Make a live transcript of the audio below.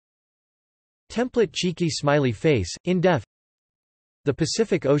Template cheeky smiley face, in-def. The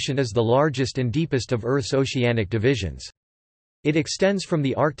Pacific Ocean is the largest and deepest of Earth's oceanic divisions. It extends from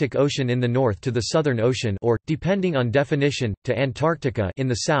the Arctic Ocean in the north to the Southern Ocean or, depending on definition, to Antarctica in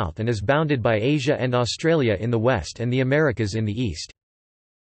the south and is bounded by Asia and Australia in the west and the Americas in the east.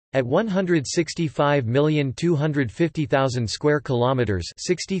 At 165,250,000 square kilometers,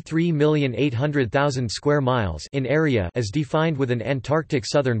 63,800,000 square miles in area as defined with an Antarctic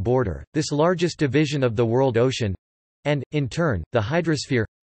southern border, this largest division of the world ocean and in turn, the hydrosphere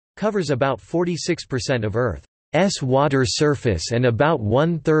covers about 46% of Earth's water surface and about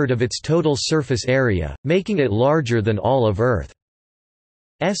 1/3 of its total surface area, making it larger than all of Earth's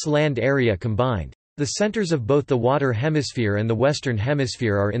land area combined. The centers of both the Water Hemisphere and the Western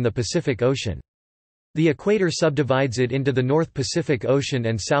Hemisphere are in the Pacific Ocean. The equator subdivides it into the North Pacific Ocean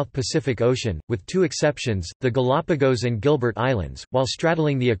and South Pacific Ocean, with two exceptions, the Galapagos and Gilbert Islands, while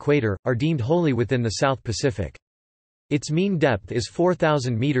straddling the equator, are deemed wholly within the South Pacific. Its mean depth is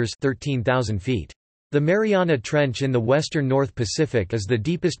 4,000 meters (13,000 feet). The Mariana Trench in the western North Pacific is the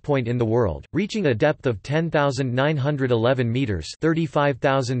deepest point in the world, reaching a depth of 10,911 meters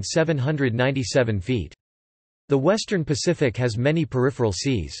 (35,797 feet). The western Pacific has many peripheral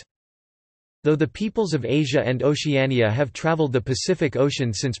seas. Though the peoples of Asia and Oceania have traveled the Pacific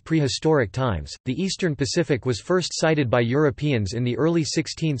Ocean since prehistoric times, the eastern Pacific was first sighted by Europeans in the early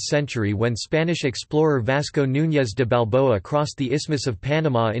 16th century when Spanish explorer Vasco Núñez de Balboa crossed the Isthmus of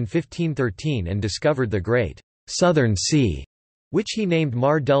Panama in 1513 and discovered the Great Southern Sea, which he named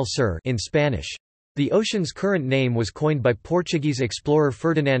Mar del Sur in Spanish. The ocean's current name was coined by Portuguese explorer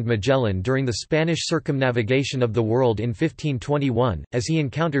Ferdinand Magellan during the Spanish circumnavigation of the world in 1521, as he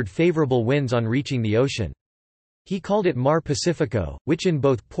encountered favorable winds on reaching the ocean. He called it Mar Pacifico, which in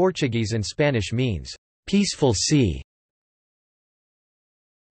both Portuguese and Spanish means, "peaceful sea".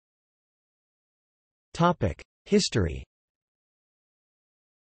 History.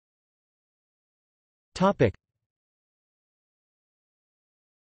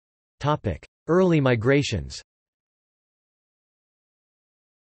 Early migrations.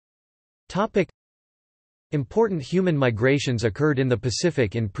 Important human migrations occurred in the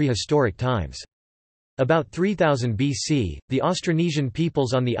Pacific in prehistoric times. About 3000 BC, the Austronesian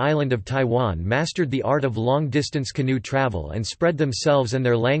peoples on the island of Taiwan mastered the art of long-distance canoe travel and spread themselves and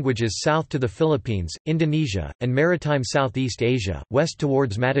their languages south to the Philippines, Indonesia, and maritime Southeast Asia, west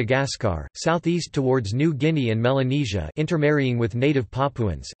towards Madagascar, southeast towards New Guinea and Melanesia intermarrying with native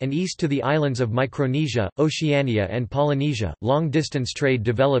Papuans, and east to the islands of Micronesia, Oceania and Polynesia. Long-distance trade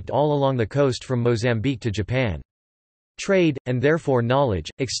developed all along the coast from Mozambique to Japan. Trade, and therefore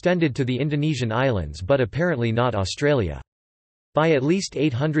knowledge, extended to the Indonesian islands but apparently not Australia. By at least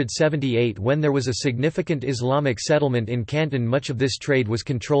 878 when there was a significant Islamic settlement in Canton, much of this trade was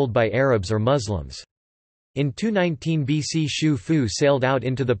controlled by Arabs or Muslims. In 219 BC Xu Fu sailed out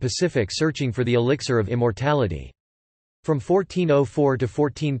into the Pacific searching for the elixir of immortality. From 1404 to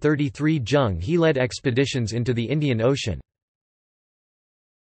 1433 Zheng He led expeditions into the Indian Ocean.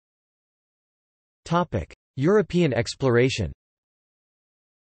 European exploration.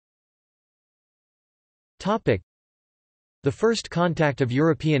 The first contact of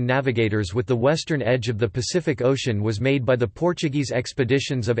European navigators with the western edge of the Pacific Ocean was made by the Portuguese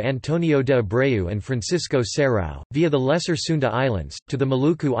expeditions of Antonio de Abreu and Francisco Serrao, via the Lesser Sunda Islands, to the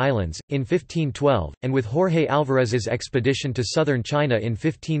Maluku Islands, in 1512, and with Jorge Alvarez's expedition to southern China in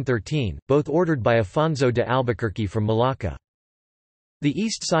 1513, both ordered by Afonso de Albuquerque from Malacca. The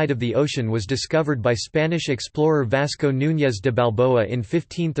east side of the ocean was discovered by Spanish explorer Vasco Núñez de Balboa in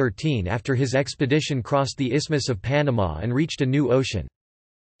 1513 after his expedition crossed the Isthmus of Panama and reached a new ocean.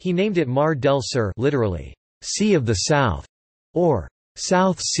 He named it Mar del Sur, literally, Sea of the South, or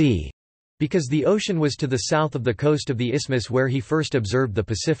South Sea, because the ocean was to the south of the coast of the isthmus where he first observed the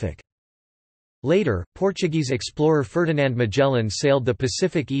Pacific. Later, Portuguese explorer Ferdinand Magellan sailed the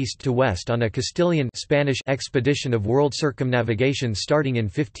Pacific east to west on a Castilian Spanish expedition of world circumnavigation starting in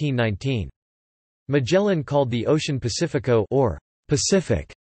 1519. Magellan called the ocean Pacifico or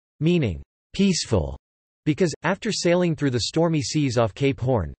Pacific, meaning peaceful, because, after sailing through the stormy seas off Cape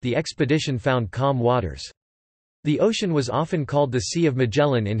Horn, the expedition found calm waters. The ocean was often called the Sea of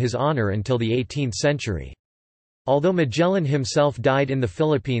Magellan in his honor until the 18th century. Although Magellan himself died in the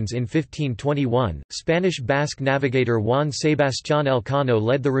Philippines in 1521, Spanish Basque navigator Juan Sebastián Elcano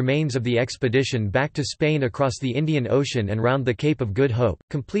led the remains of the expedition back to Spain across the Indian Ocean and round the Cape of Good Hope,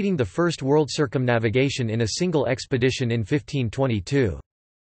 completing the first world circumnavigation in a single expedition in 1522.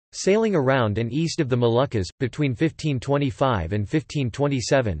 Sailing around and east of the Moluccas, between 1525 and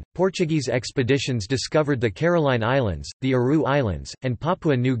 1527, Portuguese expeditions discovered the Caroline Islands, the Aru Islands, and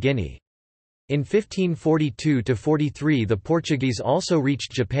Papua New Guinea. In 1542–43 the Portuguese also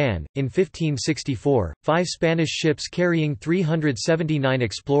reached Japan. In 1564, 5 Spanish ships carrying 379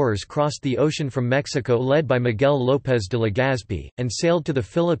 explorers crossed the ocean from Mexico led by Miguel López de Legazpi, and sailed to the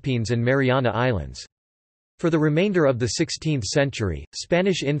Philippines and Mariana Islands. For the remainder of the 16th century,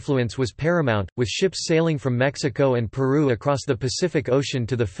 Spanish influence was paramount, with ships sailing from Mexico and Peru across the Pacific Ocean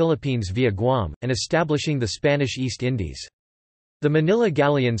to the Philippines via Guam, and establishing the Spanish East Indies. The Manila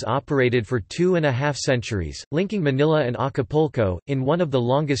galleons operated for 2.5 centuries, linking Manila and Acapulco, in one of the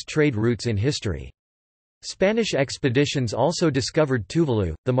longest trade routes in history. Spanish expeditions also discovered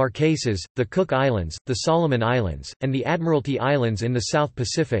Tuvalu, the Marquesas, the Cook Islands, the Solomon Islands, and the Admiralty Islands in the South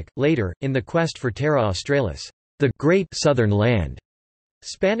Pacific, later, in the quest for Terra Australis, the Great Southern Land.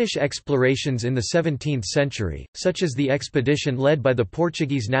 Spanish explorations in the 17th century, such as the expedition led by the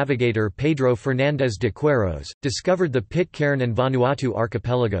Portuguese navigator Pedro Fernandes de Queiroz, discovered the Pitcairn and Vanuatu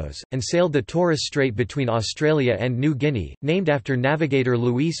archipelagos, and sailed the Torres Strait between Australia and New Guinea, named after navigator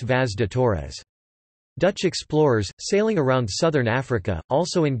Luís Vaz de Torres. Dutch explorers, sailing around southern Africa,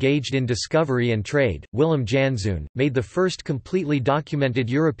 also engaged in discovery and trade. Willem Janszoon made the first completely documented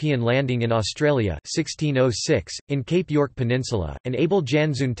European landing in Australia 1606, in Cape York Peninsula, and Abel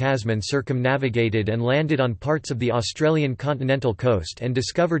Janszoon Tasman circumnavigated and landed on parts of the Australian continental coast and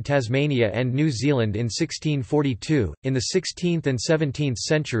discovered Tasmania and New Zealand in 1642. In the 16th and 17th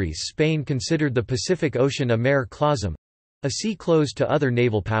centuries, Spain considered the Pacific Ocean a mare clausum, a sea closed to other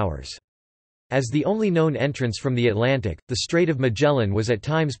naval powers. As the only known entrance from the Atlantic, the Strait of Magellan was at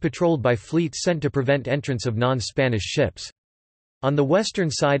times patrolled by fleets sent to prevent entrance of non-Spanish ships. On the western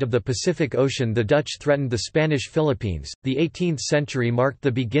side of the Pacific Ocean the Dutch threatened the Spanish Philippines. The 18th century marked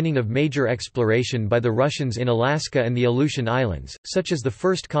the beginning of major exploration by the Russians in Alaska and the Aleutian Islands, such as the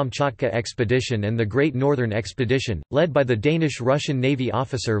First Kamchatka Expedition and the Great Northern Expedition, led by the Danish-Russian Navy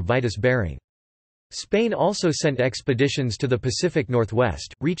officer Vitus Bering. Spain also sent expeditions to the Pacific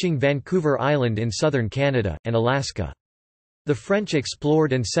Northwest, reaching Vancouver Island in southern Canada, and Alaska. The French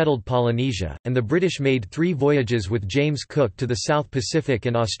explored and settled Polynesia, and the British made 3 voyages with James Cook to the South Pacific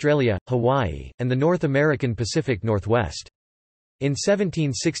and Australia, Hawaii, and the North American Pacific Northwest. In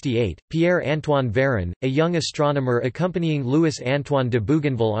 1768, Pierre-Antoine Véron, a young astronomer accompanying Louis-Antoine de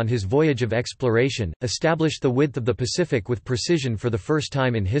Bougainville on his voyage of exploration, established the width of the Pacific with precision for the first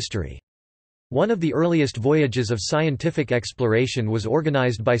time in history. One of the earliest voyages of scientific exploration was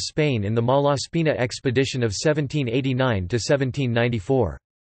organized by Spain in the Malaspina expedition of 1789–1794.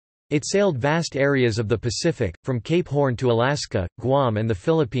 It sailed vast areas of the Pacific, from Cape Horn to Alaska, Guam and the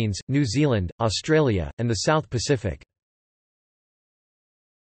Philippines, New Zealand, Australia, and the South Pacific.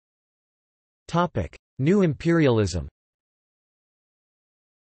 New imperialism.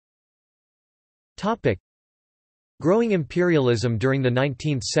 Growing imperialism during the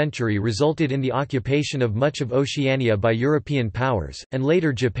 19th century resulted in the occupation of much of Oceania by European powers, and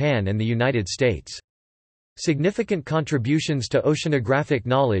later Japan and the United States. Significant contributions to oceanographic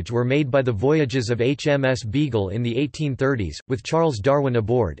knowledge were made by the voyages of HMS Beagle in the 1830s, with Charles Darwin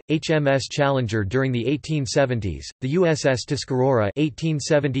aboard, HMS Challenger during the 1870s, the USS Tuscarora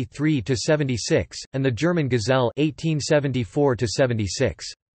 (1873–76), and the German Gazelle (1874–76).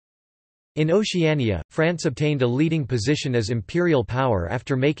 In Oceania, France obtained a leading position as imperial power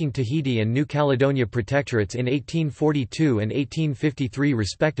after making Tahiti and New Caledonia protectorates in 1842 and 1853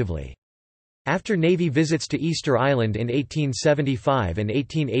 respectively. After Navy visits to Easter Island in 1875 and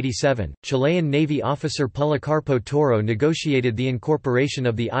 1887, Chilean Navy officer Policarpo Toro negotiated the incorporation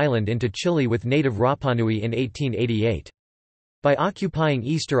of the island into Chile with native Rapanui in 1888. By occupying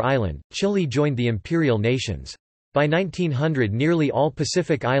Easter Island, Chile joined the imperial nations. By 1900 nearly all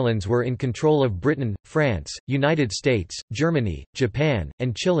Pacific islands were in control of Britain, France, United States, Germany, Japan,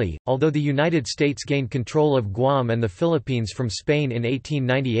 and Chile, although the United States gained control of Guam and the Philippines from Spain in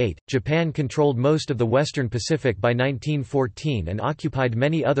 1898. Japan controlled most of the western Pacific by 1914 and occupied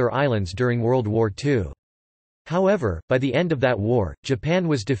many other islands during World War II. However, by the end of that war, Japan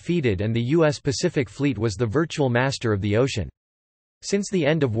was defeated and the U.S. Pacific Fleet was the virtual master of the ocean. Since the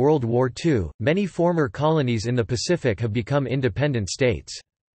end of World War II, many former colonies in the Pacific have become independent states.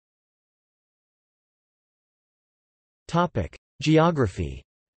 Geography.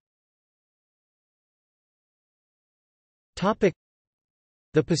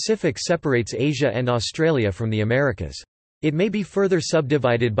 The Pacific separates Asia and Australia from the Americas. It may be further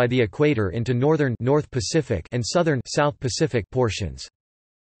subdivided by the equator into northern North Pacific and southern South Pacific portions.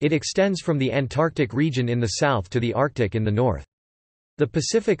 It extends from the Antarctic region in the south to the Arctic in the north. The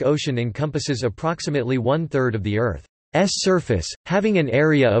Pacific Ocean encompasses approximately one-third of the Earth. surface, having an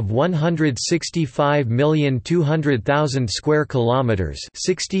area of 165,200,000 square kilometers,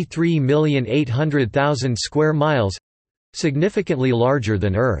 63,800,000 square miles, significantly larger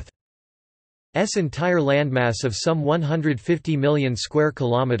than Earth. S entire landmass of some 150 million square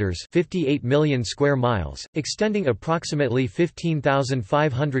kilometers, 58 million square miles, extending approximately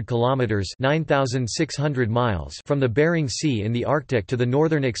 15,500 kilometers, 9,600 miles from the Bering Sea in the Arctic to the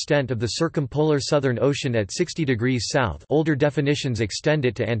northern extent of the circumpolar Southern Ocean at 60 degrees south. Older definitions extend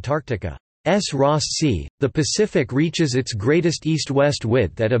it to Antarctica. Ross Sea. The Pacific reaches its greatest east-west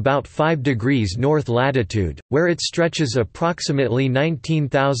width at about 5 degrees north latitude, where it stretches approximately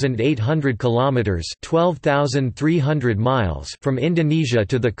 19,800 kilometers (12,300 miles) from Indonesia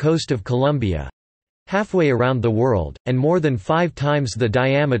to the coast of Colombia, halfway around the world, and more than 5 times the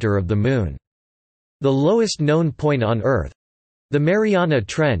diameter of the Moon. The lowest known point on Earth, the Mariana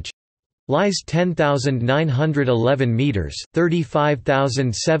Trench, lies 10,911 meters,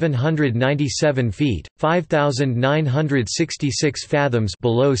 35,797 feet, 5,966 fathoms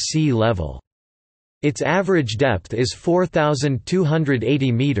below sea level. Its average depth is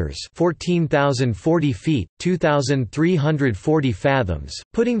 4,280 meters, 14,040 feet, 2,340 fathoms,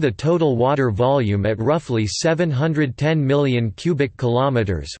 putting the total water volume at roughly 710 million cubic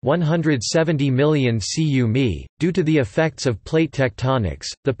kilometers, 170 million cu-mi. Due to the effects of plate tectonics,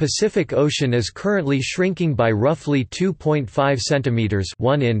 the Pacific Ocean is currently shrinking by roughly 2.5 centimeters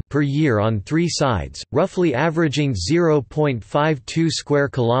 (1 in) per year on 3 sides, roughly averaging 0.52 square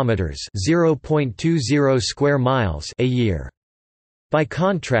kilometers, 0.20 square miles a year. By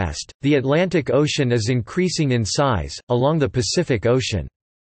contrast, the Atlantic Ocean is increasing in size. Along the Pacific Ocean's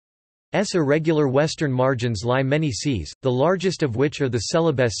irregular western margins lie many seas, the largest of which are the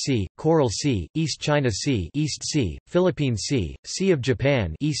Celebes Sea, Coral Sea, East China Sea, East Sea, Philippine Sea, Sea of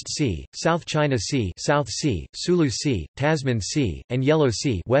Japan, East Sea, South China Sea, South Sea, Sulu Sea, Tasman Sea, and Yellow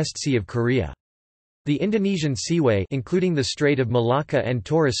Sea, West Sea of Korea. The Indonesian Seaway, including the Strait of Malacca and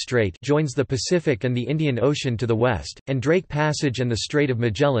Torres Strait, joins the Pacific and the Indian Ocean to the west, and Drake Passage and the Strait of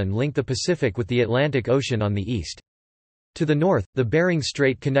Magellan link the Pacific with the Atlantic Ocean on the east. To the north, the Bering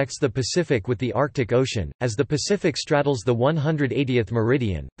Strait connects the Pacific with the Arctic Ocean. As the Pacific straddles the 180th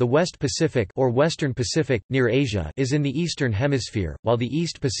meridian, the West Pacific or Western Pacific, near Asia, is in the Eastern Hemisphere, while the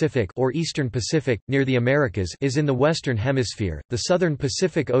East Pacific or Eastern Pacific, near the Americas, is in the Western Hemisphere. The Southern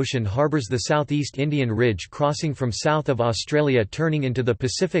Pacific Ocean harbors the Southeast Indian Ridge crossing from south of Australia turning into the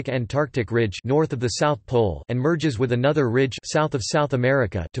Pacific Antarctic Ridge north of the South Pole and merges with another ridge south of South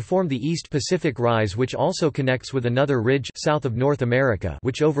America to form the East Pacific Rise, which also connects with another ridge south of North America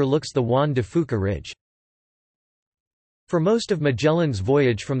which overlooks the Juan de Fuca Ridge. For most of Magellan's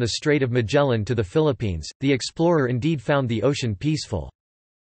voyage from the Strait of Magellan to the Philippines, the explorer indeed found the ocean peaceful.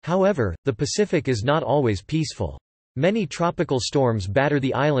 However, the Pacific is not always peaceful. Many tropical storms batter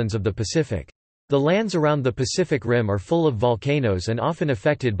the islands of the Pacific. The lands around the Pacific Rim are full of volcanoes and often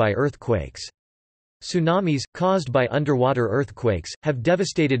affected by earthquakes. Tsunamis, caused by underwater earthquakes, have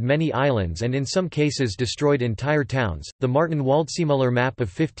devastated many islands and in some cases destroyed entire towns. The Martin Waldseemüller map of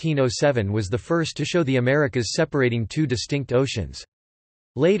 1507 was the first to show the Americas separating 2 distinct oceans.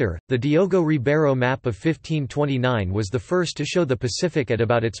 Later, the Diogo Ribeiro map of 1529 was the first to show the Pacific at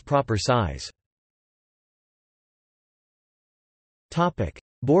about its proper size. Topic: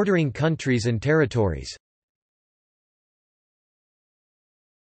 Bordering countries and territories.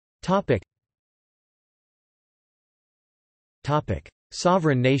 Topic: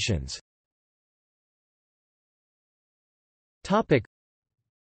 Sovereign nations.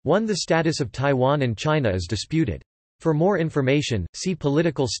 1. The status of Taiwan and China is disputed. For more information, see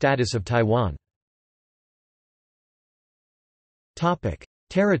Political status of Taiwan.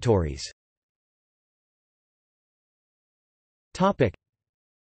 Territories.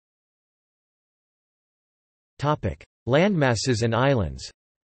 Landmasses and islands.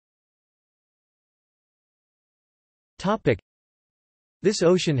 This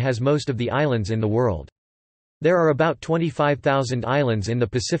ocean has most of the islands in the world. There are about 25,000 islands in the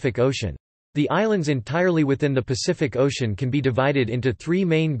Pacific Ocean. The islands entirely within the Pacific Ocean can be divided into 3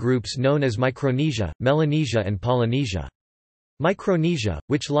 main groups known as Micronesia, Melanesia and Polynesia. Micronesia,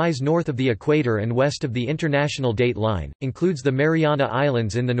 which lies north of the equator and west of the International Date Line, includes the Mariana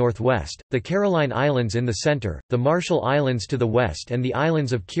Islands in the northwest, the Caroline Islands in the center, the Marshall Islands to the west and the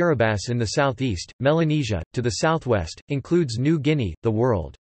islands of Kiribati in the southeast. Melanesia, to the southwest, includes New Guinea, the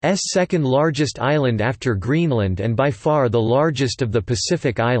world's second largest island after Greenland and by far the largest of the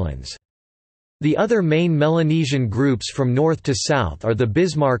Pacific Islands. The other main Melanesian groups from north to south are the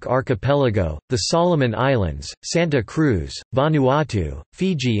Bismarck Archipelago, the Solomon Islands, Santa Cruz, Vanuatu,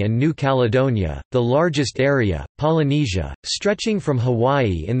 Fiji and New Caledonia. The largest area, Polynesia, stretching from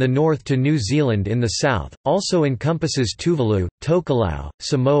Hawaii in the north to New Zealand in the south, also encompasses Tuvalu, Tokelau,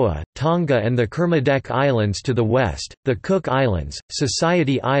 Samoa, Tonga and the Kermadec Islands to the west, the Cook Islands,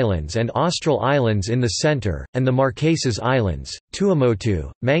 Society Islands and Austral Islands in the center, and the Marquesas Islands, Tuamotu,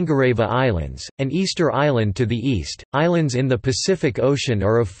 Mangareva Islands, and Easter Island to the east. Islands in the Pacific Ocean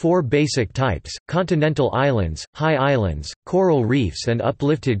are of four basic types: continental islands, high islands, coral reefs and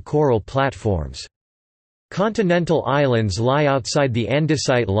uplifted coral platforms. Continental islands lie outside the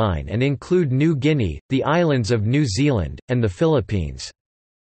andesite line and include New Guinea, the islands of New Zealand, and the Philippines.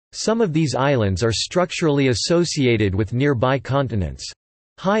 Some of these islands are structurally associated with nearby continents.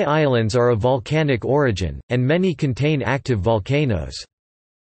 High islands are of volcanic origin, and many contain active volcanoes.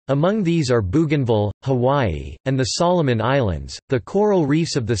 Among these are Bougainville, Hawaii, and the Solomon Islands. The coral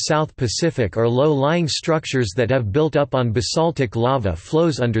reefs of the South Pacific are low-lying structures that have built up on basaltic lava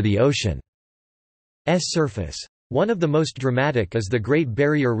flows under the ocean's surface. One of the most dramatic is the Great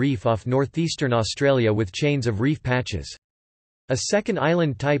Barrier Reef off northeastern Australia with chains of reef patches. A second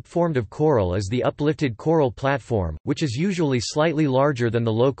island type formed of coral is the uplifted coral platform, which is usually slightly larger than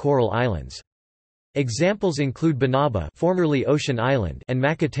the low coral islands. Examples include Banaba, formerly Ocean Island, and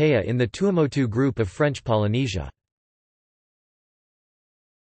Makatea in the Tuamotu group of French Polynesia.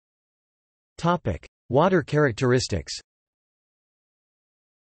 Topic: Water characteristics.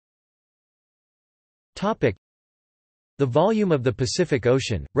 Topic: The volume of the Pacific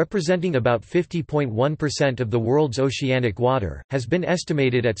Ocean, representing about 50.1% of the world's oceanic water, has been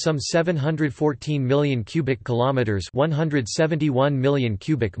estimated at some 714 million cubic kilometers, 171 million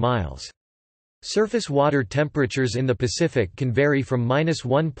cubic miles. Surface water temperatures in the Pacific can vary from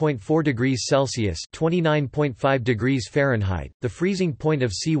 -1.4 degrees Celsius (29.5 degrees Fahrenheit), the freezing point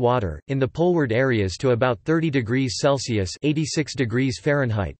of sea water, in the poleward areas to about 30 degrees Celsius (86 degrees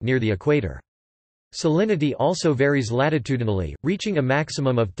Fahrenheit) near the equator. Salinity also varies latitudinally, reaching a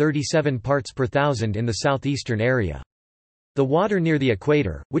maximum of 37 parts per thousand in the southeastern area. The water near the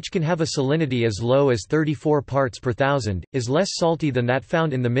equator, which can have a salinity as low as 34 parts per thousand, is less salty than that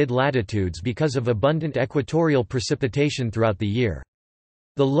found in the mid-latitudes because of abundant equatorial precipitation throughout the year.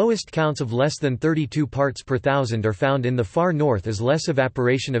 The lowest counts of less than 32 parts per thousand are found in the far north as less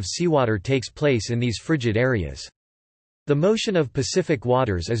evaporation of seawater takes place in these frigid areas. The motion of Pacific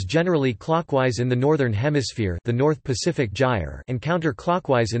waters is generally clockwise in the northern hemisphere, the North Pacific Gyre, and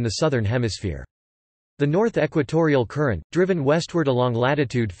counterclockwise in the southern hemisphere. The North Equatorial Current, driven westward along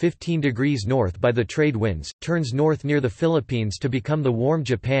latitude 15 degrees north by the trade winds, turns north near the Philippines to become the warm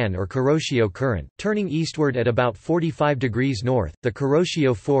Japan or Kuroshio Current, turning eastward at about 45 degrees north. The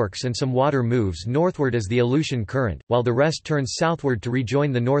Kuroshio forks and some water moves northward as the Aleutian Current, while the rest turns southward to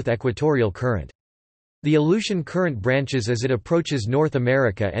rejoin the North Equatorial Current. The Aleutian Current branches as it approaches North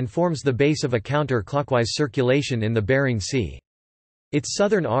America and forms the base of a counter-clockwise circulation in the Bering Sea. Its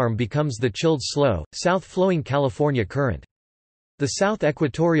southern arm becomes the chilled slow, south-flowing California Current. The South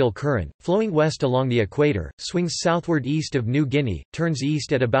Equatorial Current, flowing west along the equator, swings southward east of New Guinea, turns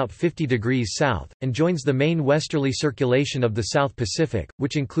east at about 50 degrees south, and joins the main westerly circulation of the South Pacific,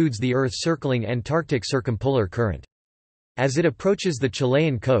 which includes the Earth-circling Antarctic Circumpolar Current. As it approaches the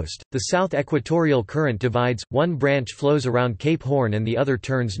Chilean coast, the South Equatorial Current divides, one branch flows around Cape Horn and the other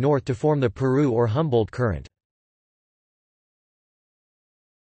turns north to form the Peru or Humboldt Current.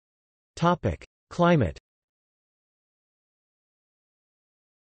 Climate.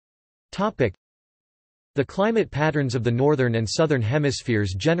 The climate patterns of the northern and southern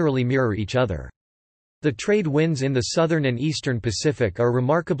hemispheres generally mirror each other. The trade winds in the southern and eastern Pacific are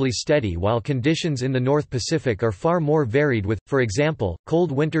remarkably steady while conditions in the North Pacific are far more varied with, for example,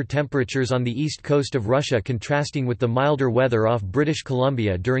 cold winter temperatures on the east coast of Russia contrasting with the milder weather off British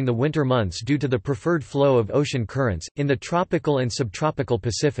Columbia during the winter months due to the preferred flow of ocean currents. In the tropical and subtropical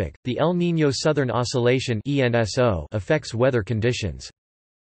Pacific, the El Niño Southern Oscillation (ENSO) affects weather conditions.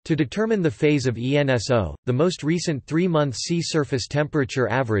 To determine the phase of ENSO, the most recent 3-month sea surface temperature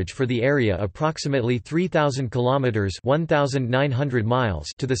average for the area approximately 3,000 kilometers (1,900 miles)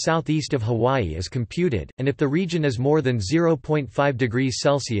 to the southeast of Hawaii is computed, and if the region is more than 0.5 degrees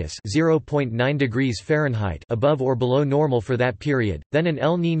Celsius (0.9 degrees Fahrenheit) above or below normal for that period, then an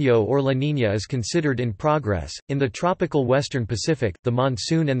El Niño or La Niña is considered in progress. In the tropical western Pacific, the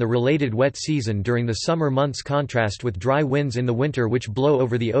monsoon and the related wet season during the summer months contrast with dry winds in the winter which blow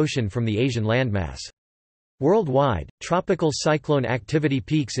over the ocean from the Asian landmass. Worldwide, tropical cyclone activity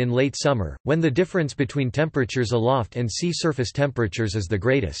peaks in late summer, when the difference between temperatures aloft and sea surface temperatures is the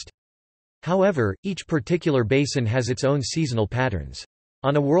greatest. However, each particular basin has its own seasonal patterns.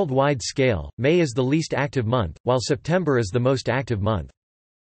 On a worldwide scale, May is the least active month, while September is the most active month.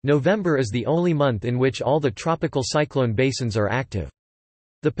 November is the only month in which all the tropical cyclone basins are active.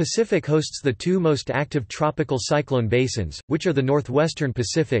 The Pacific hosts the two most active tropical cyclone basins, which are the northwestern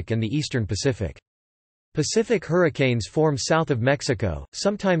Pacific and the eastern Pacific. Pacific hurricanes form south of Mexico,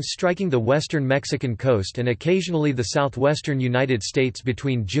 sometimes striking the western Mexican coast and occasionally the southwestern United States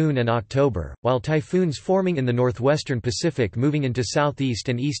between June and October, while typhoons forming in the northwestern Pacific moving into Southeast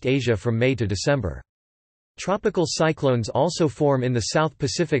and East Asia from May to December. Tropical cyclones also form in the South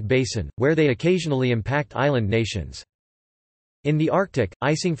Pacific Basin, where they occasionally impact island nations. In the Arctic,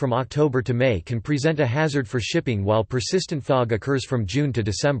 icing from October to May can present a hazard for shipping while persistent fog occurs from June to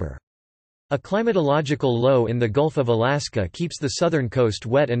December. A climatological low in the Gulf of Alaska keeps the southern coast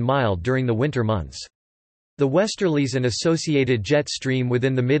wet and mild during the winter months. The westerlies and associated jet stream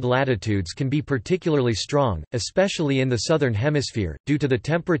within the mid-latitudes can be particularly strong, especially in the southern hemisphere, due to the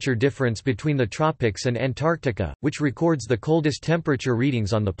temperature difference between the tropics and Antarctica, which records the coldest temperature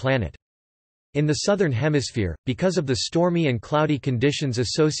readings on the planet. In the southern hemisphere, because of the stormy and cloudy conditions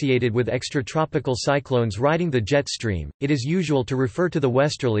associated with extratropical cyclones riding the jet stream, it is usual to refer to the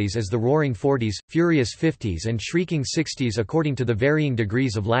westerlies as the Roaring Forties, Furious Fifties and Shrieking Sixties according to the varying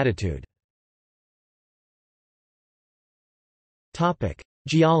degrees of latitude.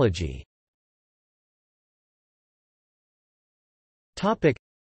 Geology.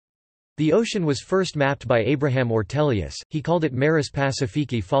 The ocean was first mapped by Abraham Ortelius. He called it Maris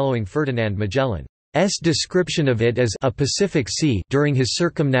Pacifici following Ferdinand Magellan's description of it as a Pacific Sea during his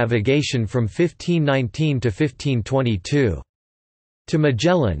circumnavigation from 1519 to 1522. To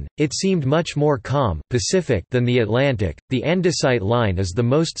Magellan, it seemed much more calm Pacific than the Atlantic. The andesite line is the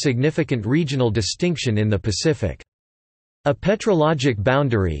most significant regional distinction in the Pacific. A petrologic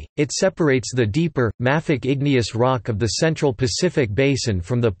boundary, it separates the deeper, mafic igneous rock of the central Pacific Basin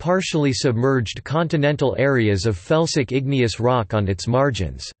from the partially submerged continental areas of felsic igneous rock on its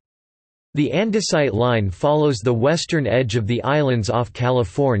margins. The andesite line follows the western edge of the islands off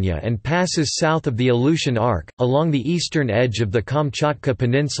California and passes south of the Aleutian Arc, along the eastern edge of the Kamchatka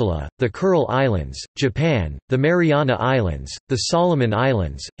Peninsula, the Kuril Islands, Japan, the Mariana Islands, the Solomon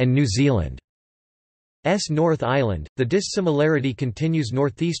Islands, and New Zealand. North Island. The dissimilarity continues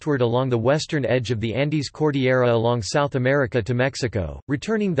northeastward along the western edge of the Andes Cordillera along South America to Mexico,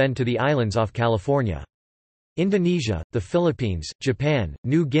 returning then to the islands off California. Indonesia, the Philippines, Japan,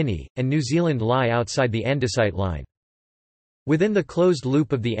 New Guinea, and New Zealand lie outside the andesite line. Within the closed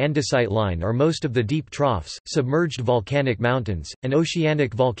loop of the andesite line are most of the deep troughs, submerged volcanic mountains, and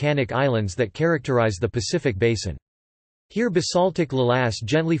oceanic volcanic islands that characterize the Pacific Basin. Here basaltic lavas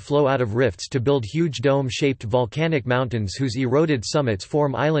gently flow out of rifts to build huge dome-shaped volcanic mountains whose eroded summits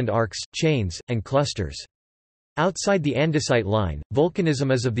form island arcs, chains, and clusters. Outside the andesite line, volcanism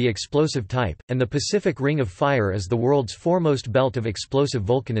is of the explosive type, and the Pacific Ring of Fire is the world's foremost belt of explosive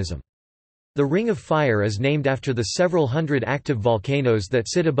volcanism. The Ring of Fire is named after the several hundred active volcanoes that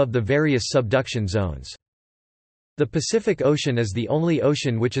sit above the various subduction zones. The Pacific Ocean is the only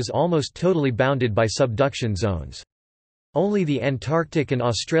ocean which is almost totally bounded by subduction zones. Only the Antarctic and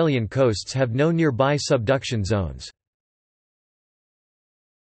Australian coasts have no nearby subduction zones.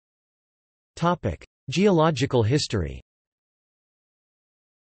 Geological history.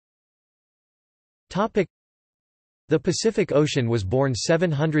 The Pacific Ocean was born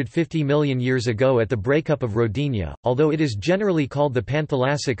 750 million years ago at the breakup of Rodinia, although it is generally called the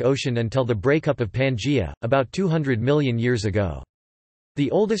Panthalassic Ocean until the breakup of Pangaea, about 200 million years ago. The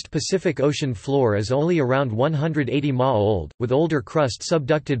oldest Pacific Ocean floor is only around 180 ma old, with older crust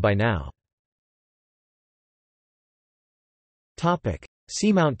subducted by now.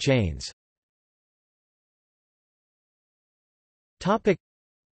 Seamount chains.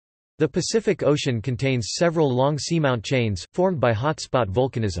 The Pacific Ocean contains several long seamount chains, formed by hotspot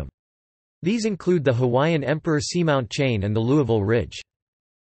volcanism. These include the Hawaiian Emperor Seamount Chain and the Louisville Ridge.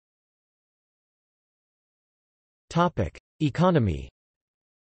 Economy.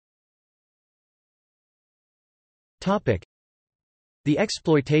 The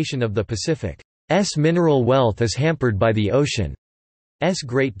exploitation of the Pacific's mineral wealth is hampered by the ocean's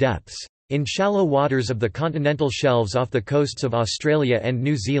great depths. In shallow waters of the continental shelves off the coasts of Australia and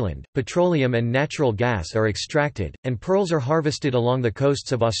New Zealand, petroleum and natural gas are extracted, and pearls are harvested along the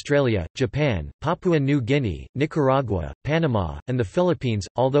coasts of Australia, Japan, Papua New Guinea, Nicaragua, Panama, and the Philippines,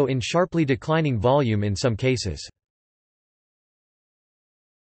 although in sharply declining volume in some cases.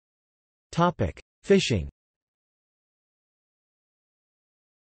 Fishing.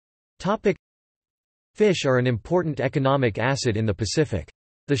 Fish are an important economic asset in the Pacific.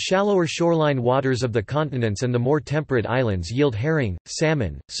 The shallower shoreline waters of the continents and the more temperate islands yield herring,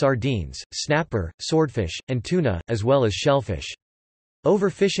 salmon, sardines, snapper, swordfish, and tuna, as well as shellfish.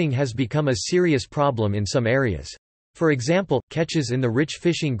 Overfishing has become a serious problem in some areas. For example, catches in the rich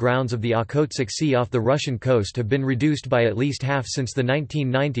fishing grounds of the Okhotsk Sea off the Russian coast have been reduced by at least half since the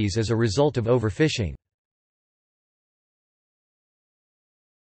 1990s as a result of overfishing.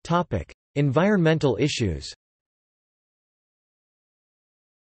 Environmental issues.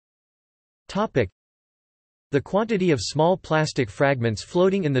 The quantity of small plastic fragments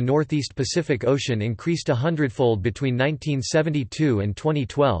floating in the Northeast Pacific Ocean increased 100-fold between 1972 and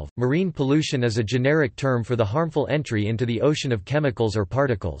 2012. Marine pollution is a generic term for the harmful entry into the ocean of chemicals or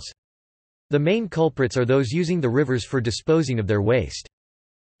particles. The main culprits are those using the rivers for disposing of their waste.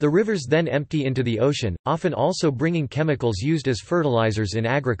 The rivers then empty into the ocean, often also bringing chemicals used as fertilizers in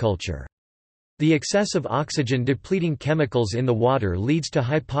agriculture. The excess of oxygen-depleting chemicals in the water leads to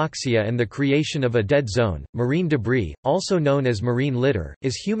hypoxia and the creation of a dead zone. Marine debris, also known as marine litter,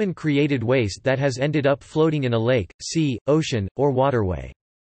 is human-created waste that has ended up floating in a lake, sea, ocean, or waterway.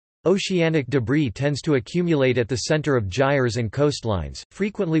 Oceanic debris tends to accumulate at the center of gyres and coastlines,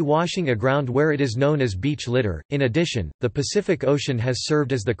 frequently washing aground where it is known as beach litter. In addition, the Pacific Ocean has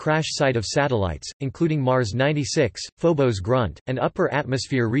served as the crash site of satellites, including Mars 96, Phobos Grunt, and Upper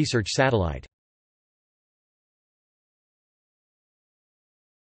Atmosphere Research Satellite.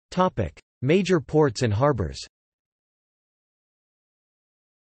 Major ports and harbors.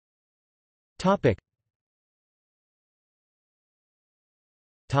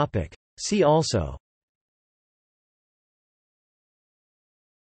 See also.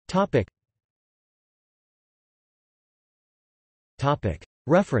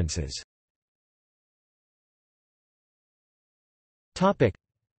 References.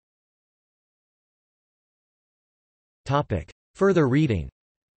 Further reading.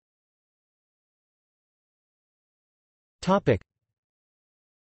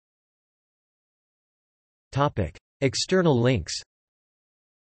 External links.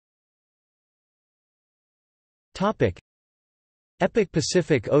 Epic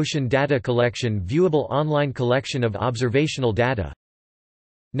Pacific Ocean Data Collection, viewable online collection of observational data.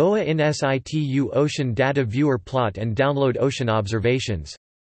 NOAA in situ Ocean Data Viewer, plot and download ocean observations.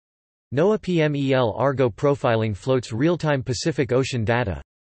 NOAA PMEL Argo profiling floats real-time Pacific Ocean data.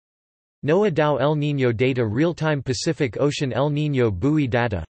 NOAA DAO El Niño data, real-time Pacific Ocean El Niño buoy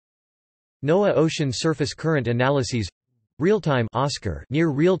data. NOAA Ocean Surface Current Analyses, real-time Oscar near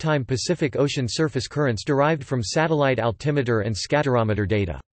real-time Pacific Ocean surface currents derived from satellite altimeter and scatterometer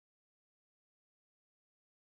data.